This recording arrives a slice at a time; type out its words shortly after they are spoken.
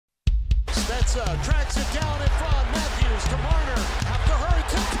Spezza tracks it down in front. Matthews to Marner. After her,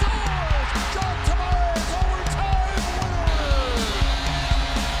 to scores! John Tavares, overtime winner!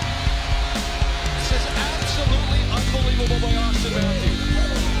 This is absolutely unbelievable by Austin Matthews.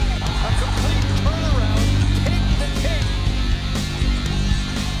 A complete turnaround. Take the cake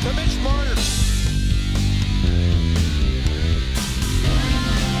to Mitch Marner.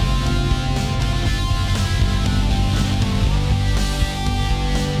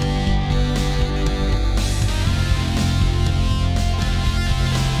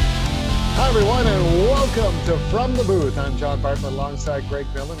 Hi everyone, and welcome to From the Booth. I'm John Bartlett alongside Greg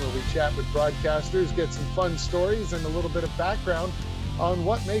Millen, where we chat with broadcasters, get some fun stories and a little bit of background on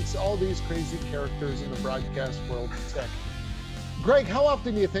what makes all these crazy characters in the broadcast world tick. Greg, how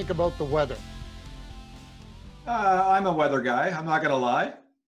often do you think about the weather? I'm a weather guy. I'm not going to lie.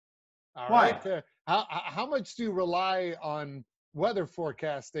 Why? Right. How much do you rely on weather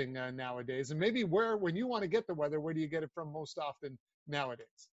forecasting nowadays? And maybe when you want to get the weather, where do you get it from most often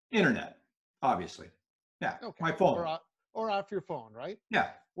nowadays? Internet, obviously. Yeah, okay. My phone. Or off your phone, right? Yeah.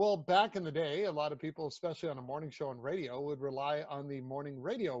 Well, back in the day, a lot of people, especially on a morning show on radio, would rely on the morning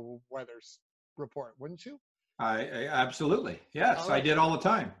radio weather report, wouldn't you? I absolutely. Yes, I did all the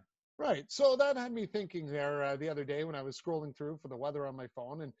time. Right. So that had me thinking there the other day when I was scrolling through for the weather on my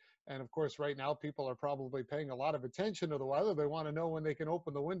phone. And of course, right now, people are probably paying a lot of attention to the weather. They want to know when they can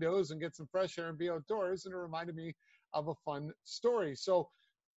open the windows and get some fresh air and be outdoors. And it reminded me of a fun story. So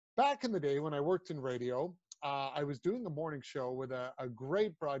back in the day when I worked in radio, I was doing a morning show with a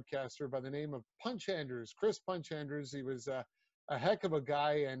great broadcaster by the name of Punch Andrews, Chris Punch Andrews. He was a heck of a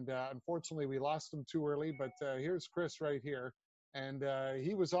guy, and unfortunately we lost him too early, but here's Chris right here. And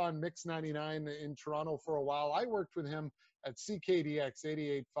he was on Mix 99 in Toronto for a while. I worked with him at CKDX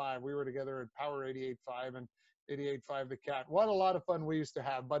 88.5. We were together at Power 88.5 and 88.5 The Cat. What a lot of fun we used to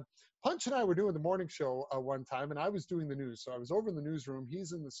have. But Punch and I were doing the morning show one time, and I was doing the news. So I was over in the newsroom.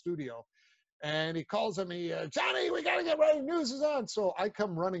 He's in the studio. And he calls on me, Johnny, we got to get ready. News is on. So I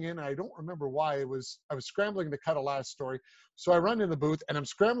come running in. I don't remember why. I was scrambling to cut a last story. So I run in the booth, and I'm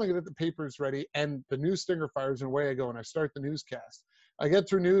scrambling to get the papers ready, and the news stinger fires, and away I go, and I start the newscast. I get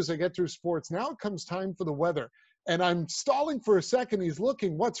through news. I get through sports. Now it comes time for the weather. And I'm stalling for a second. He's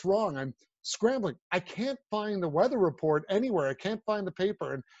looking. What's wrong? I'm scrambling. I can't find the weather report anywhere. I can't find the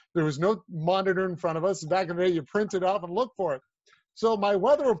paper. And there was no monitor in front of us. Back in the day, you print it off and look for it. So my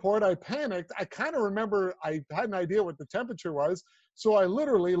weather report, I panicked. I kind of remember I had an idea what the temperature was. So I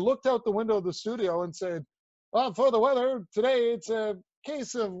literally looked out the window of the studio and said, well, for the weather today, it's a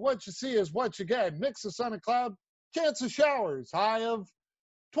case of what you see is what you get. Mix of sun and cloud, chance of showers, high of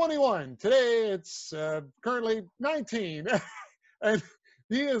 21. Today, it's currently 19. And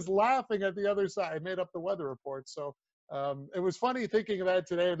he is laughing at the other side. I made up the weather report. So it was funny thinking of that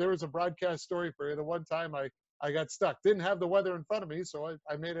today. There was a broadcast story for you. The one time I got stuck. Didn't have the weather in front of me, so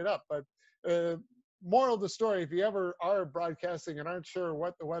I made it up. But moral of the story, if you ever are broadcasting and aren't sure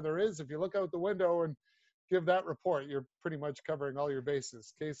what the weather is, if you look out the window and give that report, you're pretty much covering all your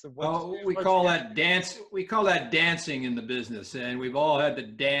bases. Case of we call that dance. We call that dancing in the business, and we've all had to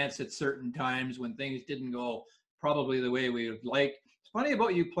dance at certain times when things didn't go probably the way we would like. It's funny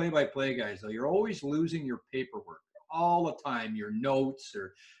about you play-by-play guys, though. You're always losing your paperwork all the time, your notes,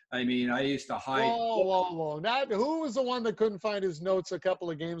 or I mean, I used to hide. Whoa. Who was the one that couldn't find his notes a couple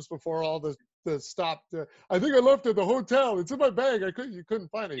of games before all the stopped? I think I left it at the hotel. It's in my bag. You couldn't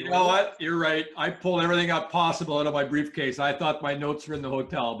find it. You know what? You're right. I pulled everything up possible out of my briefcase. I thought my notes were in the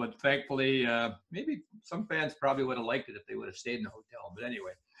hotel, but thankfully, maybe some fans probably would have liked it if they would have stayed in the hotel. But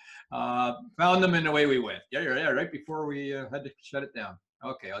anyway, found them and away we went. Yeah, right before we had to shut it down.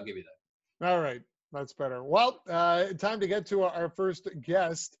 Okay, I'll give you that. All right. That's better. Well, time to get to our first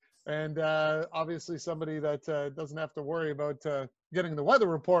guest, and obviously somebody that doesn't have to worry about getting the weather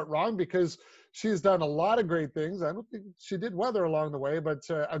report wrong, because she's done a lot of great things. I don't think she did weather along the way, but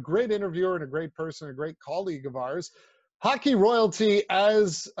a great interviewer and a great person, a great colleague of ours. Hockey royalty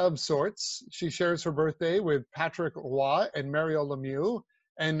as of sorts. She shares her birthday with Patrick Roy and Mario Lemieux,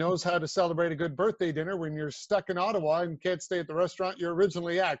 and knows how to celebrate a good birthday dinner when you're stuck in Ottawa and can't stay at the restaurant you're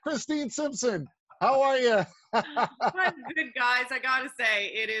originally at. Christine Simpson. How are you? I'm good, guys. I got to say,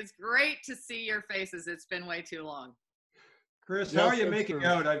 it is great to see your faces. It's been way too long. Chris, how are you making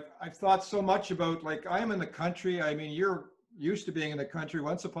out? I've thought so much about, like, I am in the country. I mean, you're used to being in the country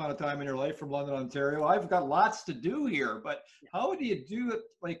once upon a time in your life from London, Ontario. I've got lots to do here, but how do you do it,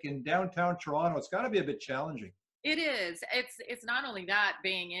 like, in downtown Toronto? It's got to be a bit challenging. It is. It's not only that,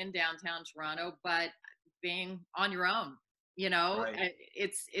 being in downtown Toronto, but being on your own. You know, right.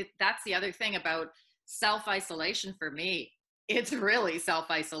 That's the other thing about self-isolation for me. it's really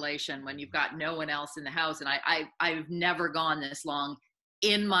self-isolation when you've got no one else in the house. And I've never gone this long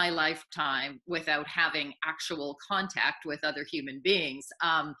in my lifetime without having actual contact with other human beings.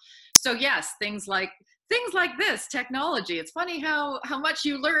 So yes, things like this technology, it's funny how much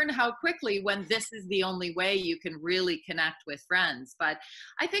you learn how quickly when this is the only way you can really connect with friends. But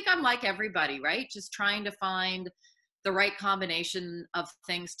I think I'm like everybody, right? Just trying to find the right combination of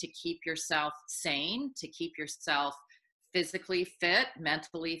things to keep yourself sane, to keep yourself physically fit,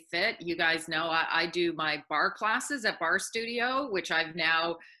 mentally fit. You guys know I do my bar classes at Bar Studio, which I've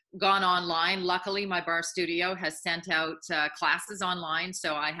now gone online. Luckily, my bar studio has sent out classes online.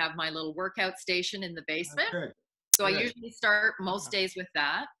 So I have my little workout station in the basement. Okay. So I usually start most days with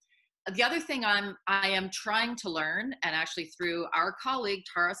that. The other thing I am trying to learn, and actually through our colleague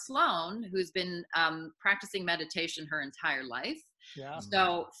Tara Sloan, who's been practicing meditation her entire life. Yeah.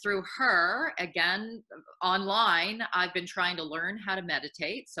 So through her, again, online, I've been trying to learn how to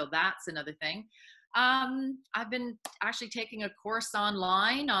meditate. So that's another thing. I've been actually taking a course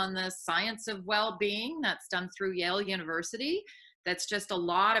online on the science of well-being that's done through Yale University. That's just a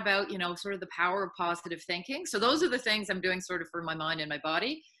lot about, sort of the power of positive thinking. So those are the things I'm doing sort of for my mind and my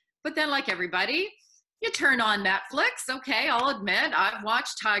body. But then, like everybody, you turn on Netflix. Okay, I'll admit I've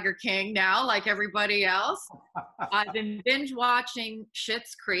watched Tiger King now, like everybody else. I've been binge watching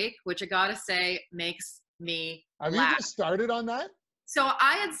Schitt's Creek, which I gotta say makes me Have laugh. you just started on that? So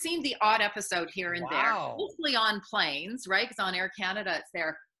I had seen the odd episode here and there, Wow. mostly on planes, right? Because on Air Canada it's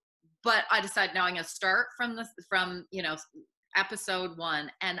there. But I decided now I'm going to start from episode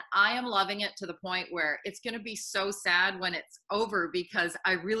 1, and I am loving it to the point where it's going to be so sad when it's over, because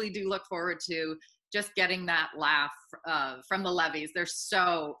I really do look forward to just getting that laugh from the levies. They're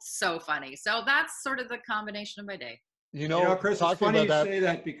so funny. So that's sort of the combination of my day. Chris, it's funny you say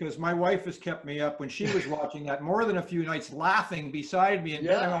that, because my wife has kept me up when she was watching that more than a few nights, laughing beside me. And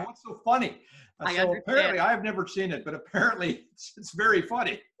I go, what's so funny? So apparently, I've never seen it, but apparently it's very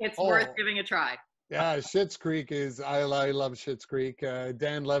funny. It's worth giving a try. Yeah, Schitt's Creek I love Schitt's Creek.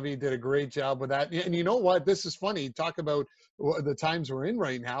 Dan Levy did a great job with that. And you know what? This is funny. Talk about the times we're in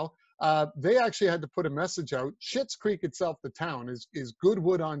right now. They actually had to put a message out. Schitt's Creek itself, the town, is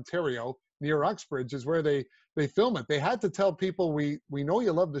Goodwood, Ontario, near Uxbridge, is where they film it. They had to tell people, we know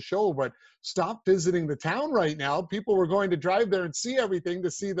you love the show, but stop visiting the town right now. People were going to drive there and see everything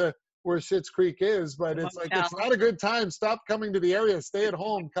to see where Schitt's Creek is, but it's like, it's not a good time. Stop coming to the area. Stay at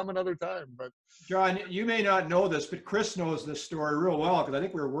home. Come another time. But John, you may not know this, but Chris knows this story real well, because I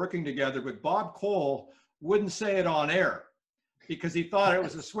think we were working together. But Bob Cole wouldn't say it on air because he thought it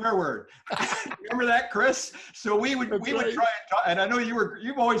was a swear word. Remember that, Chris? So we would try and talk, and I know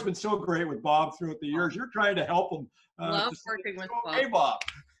you've always been so great with Bob throughout the years. You're trying to help him. Love working with Bob. Hey, Bob.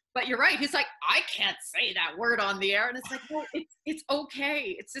 But you're right. He's like, I can't say that word on the air. And it's like, well, it's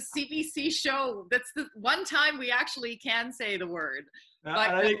okay. It's a CBC show. That's the one time we actually can say the word.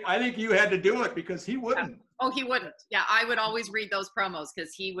 But I think you had to do it because he wouldn't. Oh, he wouldn't. Yeah, I would always read those promos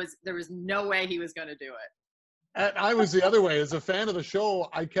because there was no way he was going to do it. And I was the other way. As a fan of the show,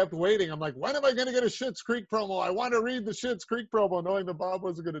 I kept waiting. I'm like, when am I going to get a Schitt's Creek promo? I want to read the Schitt's Creek promo, knowing that Bob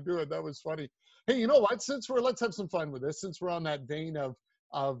wasn't going to do it. That was funny. Hey, you know what? Let's have some fun with this. Since we're on that vein of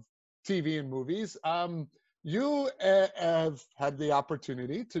TV and movies, you have had the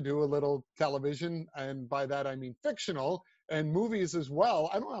opportunity to do a little television, and by that I mean fictional, and movies as well.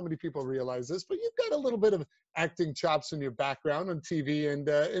 I don't know how many people realize this, but you've got a little bit of acting chops in your background on TV and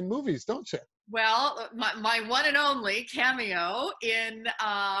in movies, don't you? Well, my one and only cameo in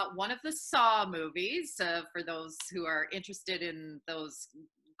one of the Saw movies, for those who are interested in those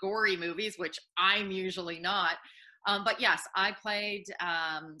gory movies, which I'm usually not. But yes, I played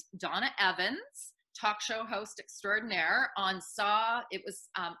Donna Evans, talk show host extraordinaire on Saw. It was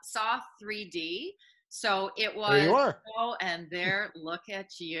Saw 3D. So it was, there you are. Oh, and there, look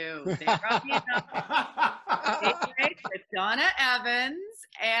at you. There with Donna Evans.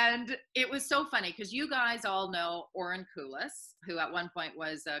 And it was so funny because you guys all know Oren Koulis, who at one point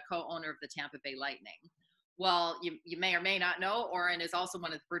was a co-owner of the Tampa Bay Lightning. Well, you may or may not know, Oren is also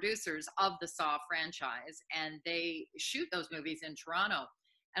one of the producers of the Saw franchise, and they shoot those movies in Toronto.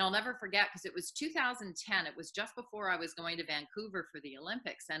 And I'll never forget, because it was 2010. It was just before I was going to Vancouver for the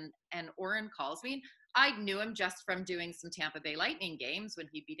Olympics, and Oren calls me. I knew him just from doing some Tampa Bay Lightning games when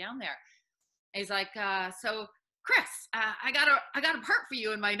he'd be down there. And he's like, so Chris, I got a part for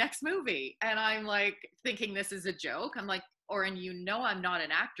you in my next movie. And I'm like thinking this is a joke. I'm like, Oren, you know I'm not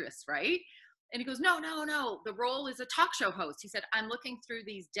an actress, right? And he goes, no. The role is a talk show host. He said, I'm looking through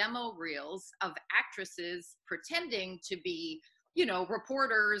these demo reels of actresses pretending to be,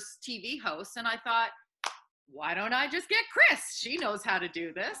 reporters, TV hosts. And I thought, why don't I just get Chris? She knows how to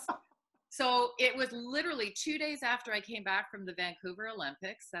do this. So it was literally 2 days after I came back from the Vancouver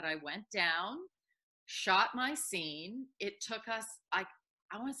Olympics that I went down, shot my scene. It took us, I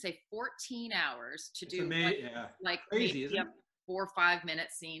want to say 14 hours to do like crazy, maybe isn't it? 4 or 5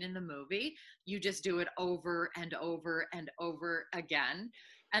 minute scene in the movie. You just do it over and over and over again.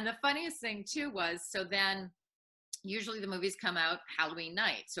 And the funniest thing too was, so then usually the movies come out Halloween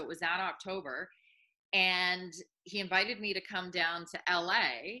night. So it was that October. And he invited me to come down to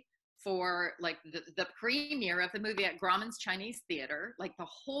LA for like the premiere of the movie at Grauman's Chinese Theater, like the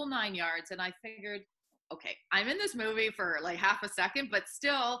whole 9 yards. And I figured, okay, I'm in this movie for like half a second, but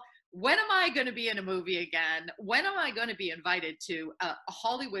still, when am I going to be in a movie again? When am I going to be invited to a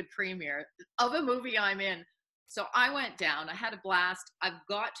Hollywood premiere of a movie I'm in? So I went down, I had a blast. I've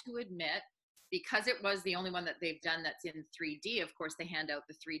got to admit, because it was the only one that they've done that's in 3D, of course, they hand out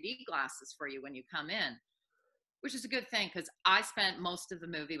the 3D glasses for you when you come in, which is a good thing because I spent most of the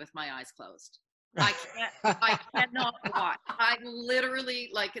movie with my eyes closed. I cannot watch. I literally,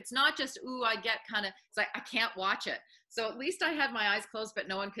 like, it's not just, ooh, I get kind of, it's like, I can't watch it. So at least I had my eyes closed, but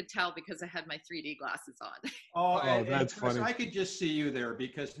no one could tell because I had my 3D glasses on. Oh, that's Chris, funny. I could just see you there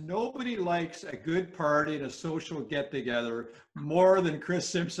because nobody likes a good party and a social get-together more than Chris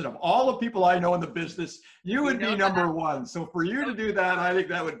Simpson. Of all the people I know in the business, you would be number one. So for you to do that, I think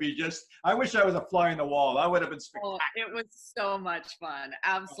that would be just, I wish I was a fly on the wall. That would have been spectacular. It was so much fun.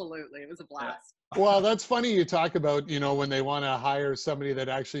 Absolutely. It was a blast. Well, that's funny you talk about, when they want to hire somebody that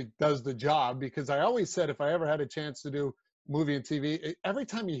actually does the job, because I always said if I ever had a chance to do movie and TV, every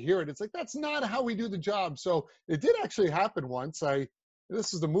time you hear it, it's like, that's not how we do the job. So it did actually happen once.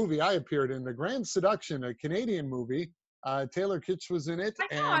 This is the movie I appeared in, The Grand Seduction, a Canadian movie. Taylor Kitsch was in it.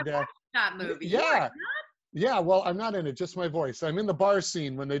 I know, I watched that movie. Yeah. Yeah, well, I'm not in it, just my voice. I'm in the bar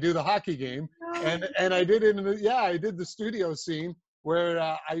scene when they do the hockey game. And I did it I did the studio scene where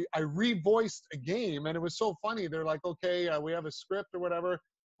I revoiced a game, and it was so funny. They're like, okay, we have a script or whatever.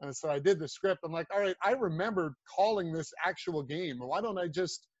 And so I did the script. I'm like, all right, I remember calling this actual game. Why don't I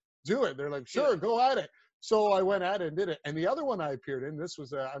just do it? They're like, sure, go at it. So I went at it and did it. And the other one I appeared in, this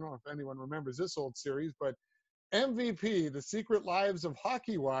was, I don't know if anyone remembers this old series, but MVP, The Secret Lives of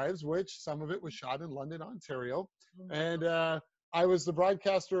Hockey Wives, which some of it was shot in London, Ontario. And I was the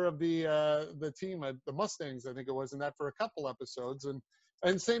broadcaster of the team, the Mustangs, I think it was, in that for a couple episodes.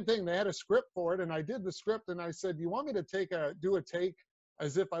 And same thing, they had a script for it, and I did the script, and I said, you want me to do a take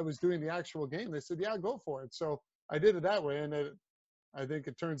as if I was doing the actual game? They said, yeah, go for it. So I did it that way, and I think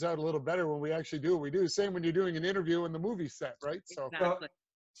it turns out a little better when we actually do what we do. Same when you're doing an interview in the movie set, right? So, exactly.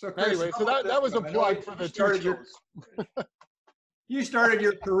 So Chris, anyway, so that was a plug for the two shows. You started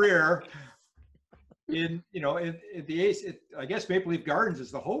your career in the Ace. I guess Maple Leaf Gardens as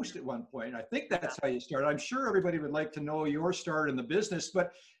the host at one point. I think that's how you started. I'm sure everybody would like to know your start in the business.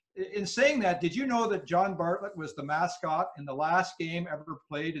 But in saying that, did you know that John Bartlett was the mascot in the last game ever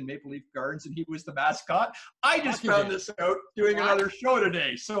played in Maple Leaf Gardens, and he was the mascot? I just found this out doing another show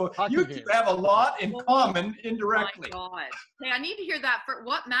today. So you have a lot in common indirectly. Oh my God. Hey, I need to hear that. For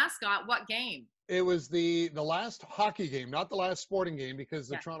what mascot? What game? It was the last hockey game, not the last sporting game, because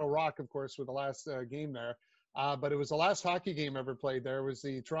the Toronto Rock, of course, were the last game there. But it was the last hockey game ever played there. It was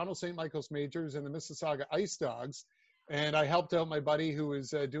the Toronto St. Michael's Majors and the Mississauga Ice Dogs. And I helped out my buddy who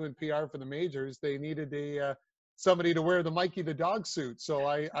was doing PR for the Majors. They needed somebody to wear the Mikey the Dog suit. So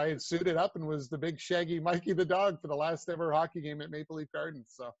I had suited up and was the big shaggy Mikey the Dog for the last ever hockey game at Maple Leaf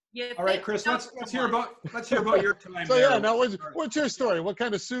Gardens. So all right, Chris, let's hear about your time. So yeah, now what's your story? What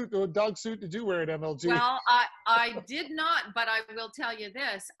kind of dog suit did you wear at MLG? Well, I did not, but I will tell you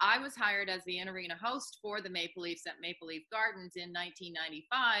this. I was hired as the in-arena host for the Maple Leafs at Maple Leaf Gardens in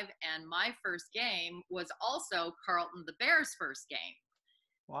 1995, and my first game was also Carlton the Bears' first game.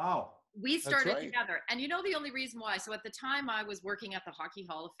 Wow. We started together. And the only reason why, so at the time I was working at the Hockey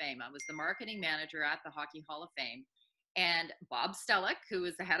Hall of Fame. I was the marketing manager at the Hockey Hall of Fame. And Bob Stellick, who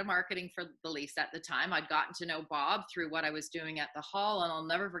was the head of marketing for the Leafs at the time, I'd gotten to know Bob through what I was doing at the Hall. And I'll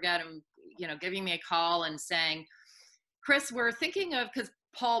never forget him, giving me a call and saying, Chris, we're thinking of, because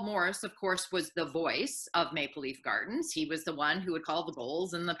Paul Morris, of course, was the voice of Maple Leaf Gardens. He was the one who would call the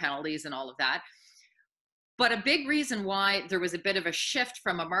goals and the penalties and all of that. But a big reason why there was a bit of a shift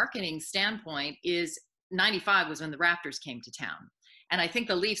from a marketing standpoint is 95 was when the Raptors came to town. And I think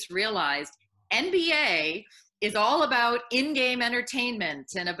the Leafs realized NBA is all about in-game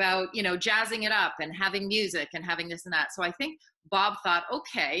entertainment and about, jazzing it up and having music and having this and that. So I think Bob thought,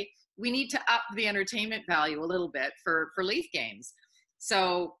 okay, we need to up the entertainment value a little bit for Leaf games.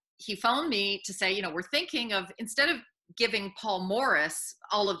 So he phoned me to say, we're thinking of, instead of giving Paul Morris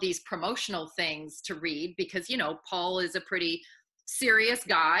all of these promotional things to read because, you know, Paul is a pretty serious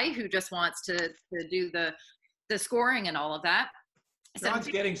guy who just wants to do the scoring and all of that. John's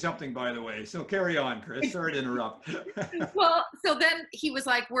getting something, by the way, so carry on, Chris. Sorry to interrupt. Well, so then he was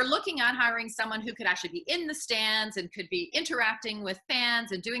like, we're looking at hiring someone who could actually be in the stands and could be interacting with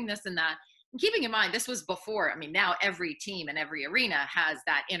fans and doing this and that. And keeping in mind, this was before, I mean, now every team and every arena has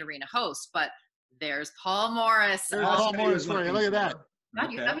that in-arena host, but there's Paul Morris. There's Paul Morris for you. Look at that.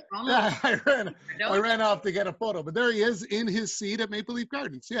 God, you have it wrong. Yeah, I ran off to get a photo, but there he is in his seat at Maple Leaf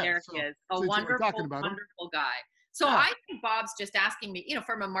Gardens. Yeah, there he is. A wonderful, wonderful guy. So yeah. I think Bob's just asking me, you know,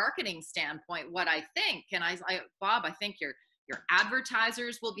 from a marketing standpoint, what I think. And Bob, I think your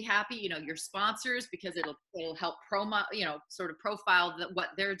advertisers will be happy, you know, your sponsors, because it'll help promo, you know, sort of profile what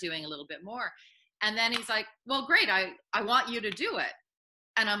they're doing a little bit more. And then he's like, well, great. I want you to do it.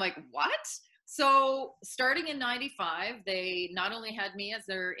 And I'm like, what? So starting in 95, they not only had me as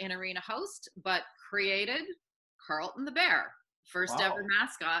their in-arena host, but created Carlton the Bear. First ever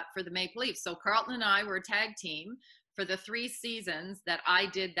mascot for the Maple Leafs. So Carlton and I were a tag team for the 3 seasons that I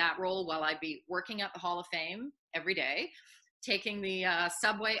did that role while I'd be working at the Hall of Fame every day, taking the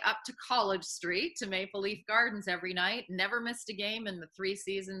subway up to College Street to Maple Leaf Gardens every night. Never missed a game in the 3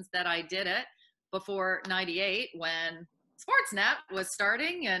 seasons that I did it before 98 when Sportsnet was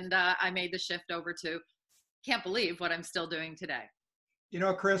starting, and I made the shift over to, can't believe what I'm still doing today. You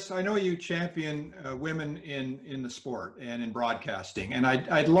know, Chris, I know you champion women in the sport and in broadcasting, and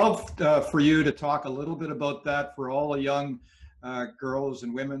I'd love for you to talk a little bit about that for all the young girls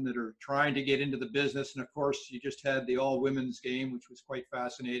and women that are trying to get into the business. And of course, you just had the all-women's game, which was quite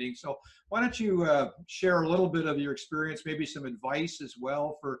fascinating. So why don't you share a little bit of your experience, maybe some advice as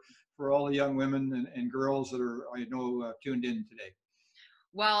well for all the young women and girls that are, I know, tuned in today.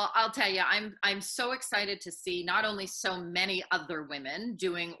 Well, I'll tell you, I'm so excited to see not only so many other women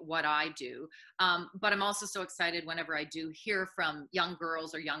doing what I do, but I'm also so excited whenever I do hear from young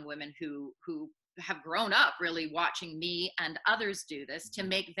girls or young women who have grown up really watching me and others do this, to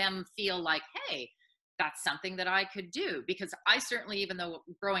make them feel like, hey, that's something that I could do. Because I certainly, even though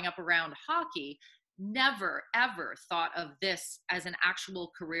growing up around hockey, never, ever thought of this as an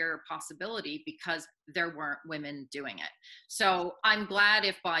actual career possibility because there weren't women doing it. So I'm glad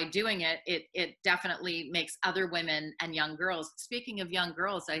if by doing it, it definitely makes other women and young girls. Speaking of young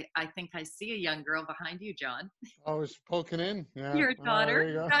girls, I think I see a young girl behind you, John. I was poking in. Yeah. Your daughter. There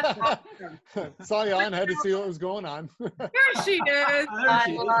you go. That's awesome. Saw you on, had to see what was going on. There she is. I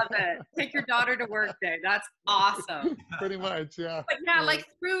love it. Take your daughter to work day. That's awesome. Pretty much, yeah. But yeah, like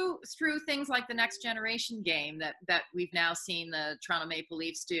through things like the Next Generation game that we've now seen the Toronto Maple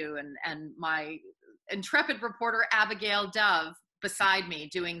Leafs do, and my intrepid reporter Abigail Dove beside me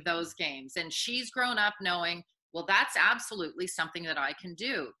doing those games. And she's grown up knowing, well, that's absolutely something that I can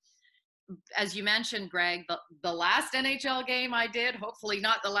do. As you mentioned, Greg, the last NHL game I did, hopefully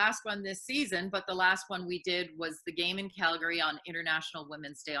not the last one this season, but the last one we did was the game in Calgary on International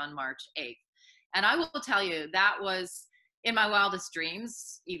Women's Day on March 8th. And I will tell you, that was in my wildest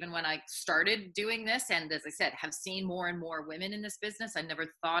dreams, even when I started doing this, and as I said, have seen more and more women in this business. I never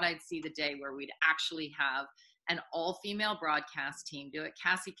thought I'd see the day where we'd actually have an all-female broadcast team do it.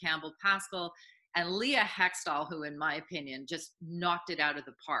 Cassie Campbell-Pascal and Leah Hextall, who in my opinion just knocked it out of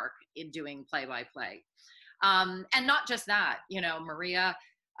the park in doing play-by-play. And not just that, you know, Maria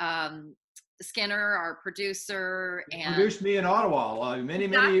Skinner, our producer, and produced me in Ottawa many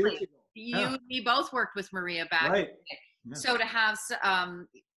years ago. We both worked with Maria back. Right. Yeah. So to have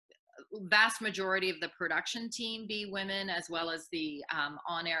vast majority of the production team be women, as well as the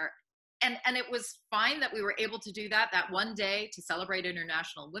on-air, and it was fine that we were able to do that one day to celebrate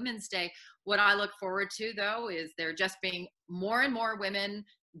International Women's Day. What I look forward to, though, is there just being more and more women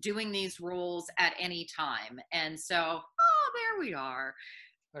doing these roles at any time. And so, there we are.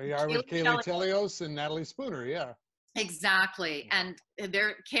 There you are with Kaylee Telios and Natalie Spooner, yeah. Exactly. And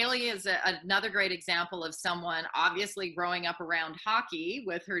Kaylee is another great example of someone obviously growing up around hockey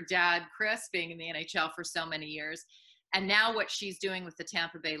with her dad, Chris, being in the NHL for so many years. And now what she's doing with the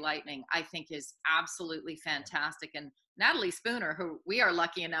Tampa Bay Lightning, I think is absolutely fantastic. And Natalie Spooner, who we are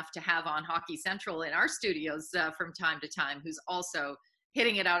lucky enough to have on Hockey Central in our studios from time to time, who's also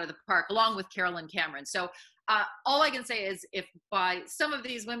hitting it out of the park, along with Carolyn Cameron. So all I can say is, if by some of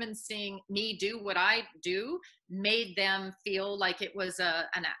these women seeing me do what I do made them feel like it was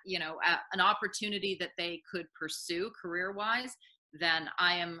an opportunity that they could pursue career-wise, then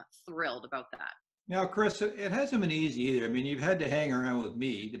I am thrilled about that. Now, Chris, it hasn't been easy either. I mean, you've had to hang around with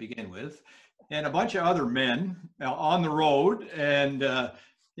me to begin with, and a bunch of other men on the road, and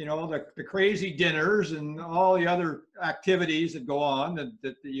you know, the crazy dinners and all the other activities that go on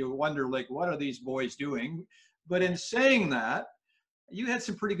that you wonder, like, what are these boys doing? But in saying that, you had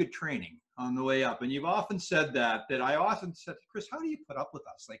some pretty good training on the way up. And you've often said that I often said, Chris, how do you put up with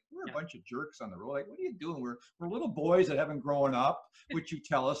us? Like, we're a bunch of jerks on the road. Like, what are you doing? We're little boys that haven't grown up, which you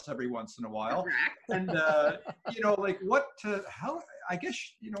tell us every once in a while. And, you know, like how, I guess,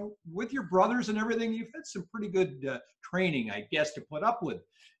 you know, with your brothers and everything, you've had some pretty good training, I guess, to put up with,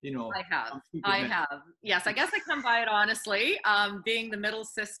 you know. I have. Yes, I guess I come by it honestly. Being the middle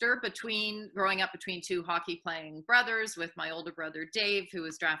sister growing up between two hockey playing brothers, with my older brother Dave, who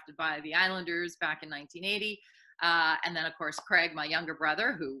was drafted by the Islanders back in 1980. And then, of course, Craig, my younger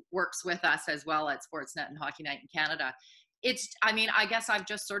brother, who works with us as well at Sportsnet and Hockey Night in Canada. I guess I've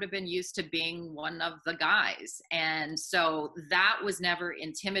just sort of been used to being one of the guys. And so that was never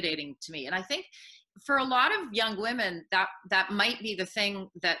intimidating to me. And I think for a lot of young women, that might be the thing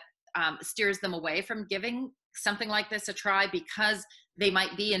that steers them away from giving something like this a try, because they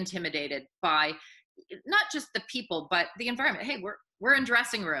might be intimidated by not just the people, but the environment. Hey, we're in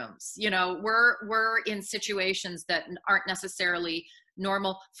dressing rooms, you know, we're in situations that aren't necessarily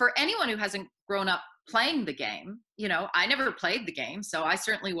normal for anyone who hasn't grown up playing the game. You know, I never played the game, so I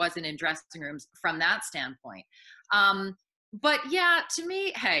certainly wasn't in dressing rooms from that standpoint. But yeah, to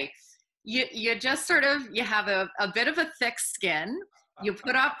me, hey, you just sort of, you have a bit of a thick skin. You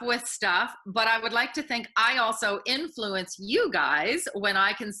put up with stuff, but I would like to think I also influence you guys when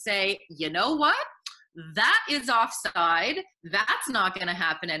I can say, you know what? That is offside. That's not going to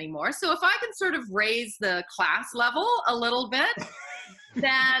happen anymore. So if I can sort of raise the class level a little bit,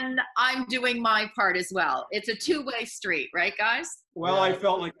 then I'm doing my part as well. It's a two-way street, right, guys? Well, I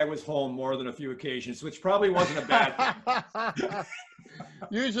felt like I was home more than a few occasions, which probably wasn't a bad thing.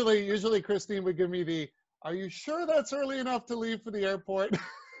 Usually Christine would give me the, are you sure that's early enough to leave for the airport?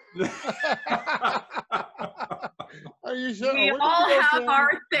 Are you sure? We all have our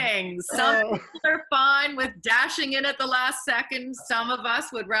things. Some people are fine with dashing in at the last second. Some of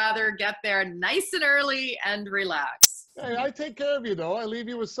us would rather get there nice and early and relax. Hey, I take care of you though. I leave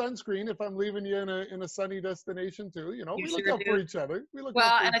you with sunscreen if I'm leaving you in a sunny destination too. You know, we look out for each other.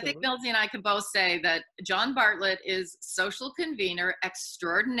 I think Millsy and I can both say that John Bartlett is social convener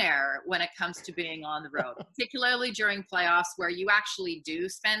extraordinaire when it comes to being on the road, particularly during playoffs where you actually do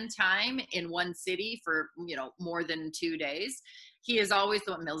spend time in one city for, you know, more than 2 days. He is always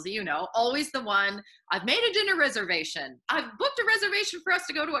the one, Millsy, you know, always the one. I've made a dinner reservation. I've booked a reservation for us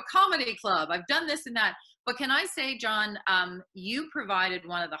to go to a comedy club. I've done this and that. But can I say, John, you provided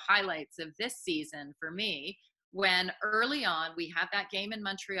one of the highlights of this season for me when early on we had that game in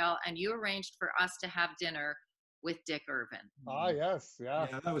Montreal and you arranged for us to have dinner with Dick Irvin. Ah, yes. Yeah,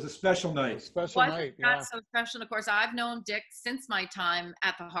 that was a special night. That's so special. And of course, I've known Dick since my time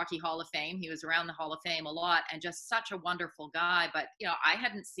at the Hockey Hall of Fame. He was around the Hall of Fame a lot and just such a wonderful guy. But, you know, I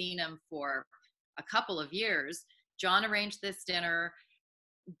hadn't seen him for a couple of years. John arranged this dinner.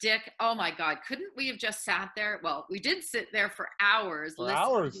 Dick, oh my God, couldn't we have just sat there? Well, we did sit there for hours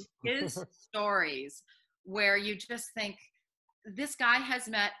listening to his stories where you just think, this guy has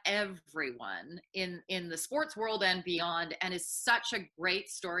met everyone in the sports world and beyond and is such a great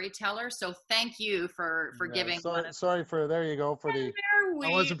storyteller. So thank you for giving sorry for, there you go, for the,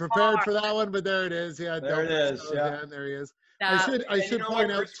 I wasn't prepared for that one, but there it is. Yeah, there it is. Yeah, there he is. I should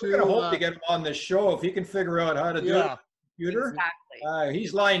point out too. I hope to get him on this show if he can figure out how to do it. Computer. Exactly.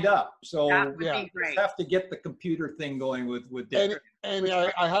 He's lined up, so we have to get the computer thing going with Dick. And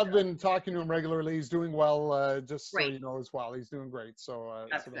I have been talking to him regularly. He's doing well, just so you know as well. He's doing great. So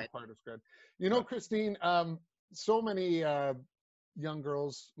that part is good. You know, Christine, so many young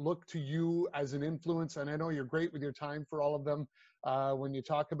girls look to you as an influence, and I know you're great with your time for all of them when you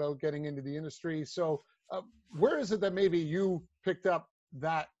talk about getting into the industry. So where is it that maybe you picked up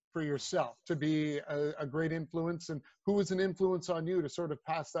that for yourself to be a great influence, and who was an influence on you to sort of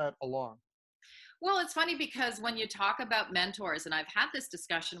pass that along? Well, it's funny because when you talk about mentors, and I've had this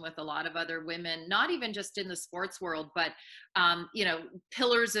discussion with a lot of other women, not even just in the sports world, but, you know,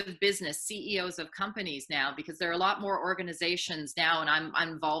 pillars of business, CEOs of companies now, because there are a lot more organizations now, and I'm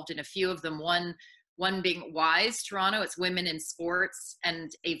involved in a few of them. One being WISE Toronto, it's Women in Sports and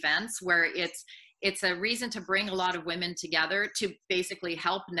Events, where it's a reason to bring a lot of women together to basically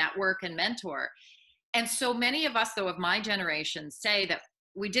help network and mentor. And so many of us, though, of my generation say that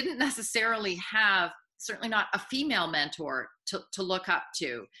we didn't necessarily have, certainly not a female mentor to look up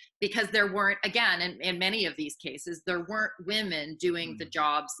to, because there weren't, again, in many of these cases, there weren't women doing the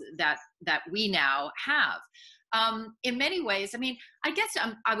jobs that we now have. In many ways, I mean, I guess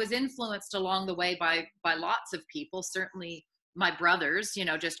I was influenced along the way by lots of people, certainly my brothers, you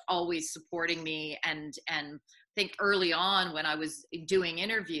know, just always supporting me. And think early on when I was doing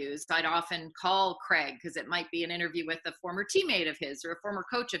interviews, I'd often call Craig because it might be an interview with a former teammate of his or a former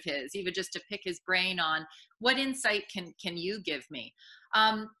coach of his, even just to pick his brain on what insight can you give me.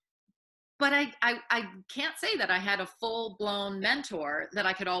 But I can't say that I had a full-blown mentor that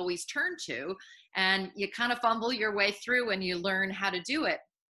I could always turn to, and you kind of fumble your way through and you learn how to do it.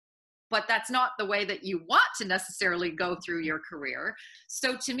 But that's not the way that you want to necessarily go through your career.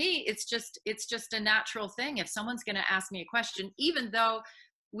 So to me, it's just a natural thing. If someone's going to ask me a question, even though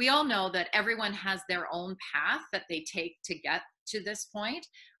we all know that everyone has their own path that they take to get to this point,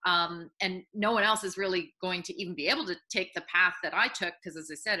 and no one else is really going to even be able to take the path that I took, because as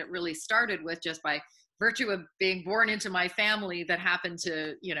I said, it really started with just by virtue of being born into my family that happened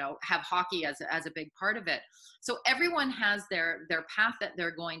to, you know, have hockey as a big part of it. So everyone has their path that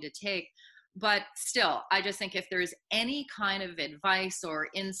they're going to take. But still, I just think if there's any kind of advice or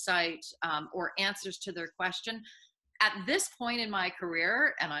insight or answers to their question, at this point in my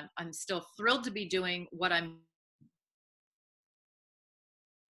career, and I'm still thrilled to be doing what I'm.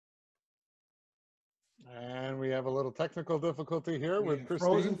 And we have a little technical difficulty here with Christine.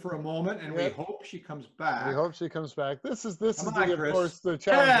 Frozen for a moment, and we hope she comes back. We hope she comes back. This is on, of Chris. course, the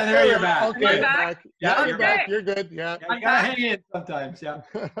challenge. Yeah, there you're back. Okay, You're back. Yeah, Okay. you're back. You're good. Yeah. Yeah, you gotta hang in sometimes. Yeah.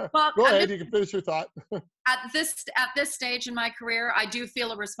 Well, Go ahead. You can finish your thought. At this stage in my career, I do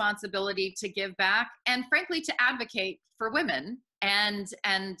feel a responsibility to give back, and frankly, to advocate for women. And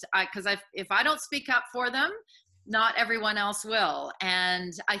because if I don't speak up for them, not everyone else will.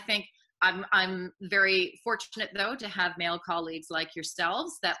 And I think I'm very fortunate, though, to have male colleagues like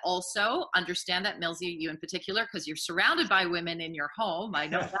yourselves that also understand that, Millsy, you in particular, because you're surrounded by women in your home. I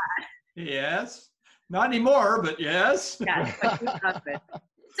know that. Yes. Not anymore, but yes. Yes, but you have it.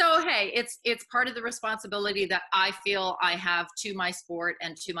 So, hey, it's part of the responsibility that I feel I have to my sport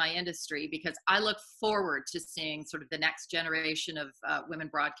and to my industry, because I look forward to seeing sort of the next generation of women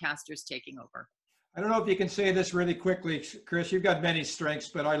broadcasters taking over. I don't know if you can say this really quickly, Chris. You've got many strengths,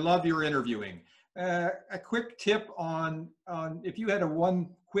 but I love your interviewing. A quick tip on if you had one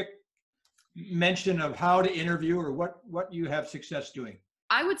quick mention of how to interview or what you have success doing.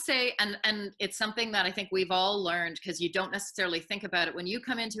 I would say, and it's something that I think we've all learned, because you don't necessarily think about it. When you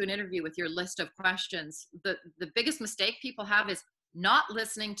come into an interview with your list of questions, the biggest mistake people have is not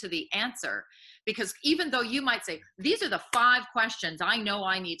listening to the answer. Because even though you might say, these are the 5 questions I know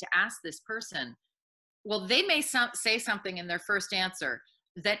I need to ask this person, well, they may say something in their first answer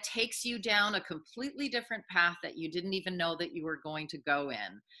that takes you down a completely different path that you didn't even know that you were going to go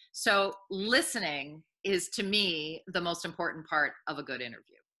in. So listening is, to me, the most important part of a good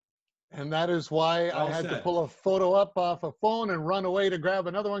interview. And that is why I had to pull a photo up off a phone and run away to grab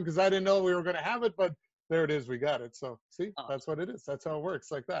another one, because I didn't know we were going to have it, but there it is. We got it. So see, that's what it is. That's how it works,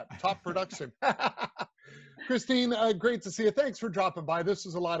 like that. Top production. Christine, great to see you. Thanks for dropping by. This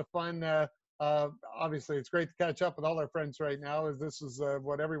was a lot of fun. Obviously, it's great to catch up with all our friends right now, as this is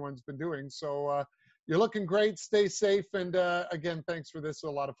what everyone's been doing. So you're looking great. Stay safe. And again, thanks for this. A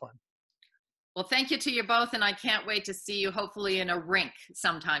lot of fun. Well, thank you to you both. And I can't wait to see you hopefully in a rink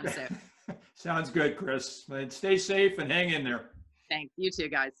sometime soon. Sounds good, Chris. Stay safe and hang in there. Thanks. You too,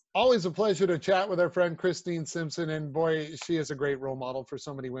 guys. Always a pleasure to chat with our friend Christine Simpson. And boy, she is a great role model for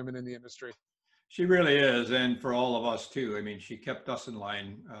so many women in the industry. She really is, and for all of us too. I mean, she kept us in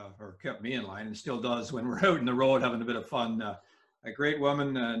line, or kept me in line, and still does when we're out in the road having a bit of fun. A great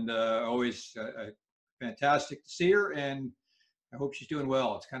woman, and always fantastic to see her, and I hope she's doing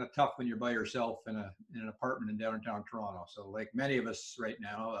well. It's kind of tough when you're by yourself in an apartment in downtown Toronto. So like many of us right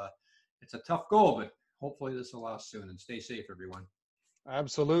now, it's a tough go, but hopefully this will last soon, and stay safe, everyone.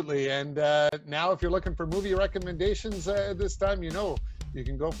 Absolutely. And now if you're looking for movie recommendations this time, you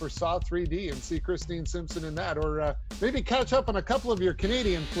can go for Saw 3D and see Christine Simpson in that, or maybe catch up on a couple of your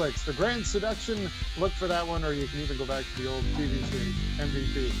Canadian flicks. The Grand Seduction, look for that one, or you can even go back to the old TV series,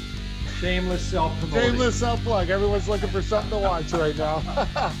 MVP. Shameless self-promoting. Shameless self-plug. Everyone's looking for something to watch right now.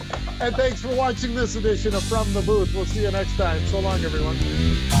 And thanks for watching this edition of From the Booth. We'll see you next time. So long, everyone.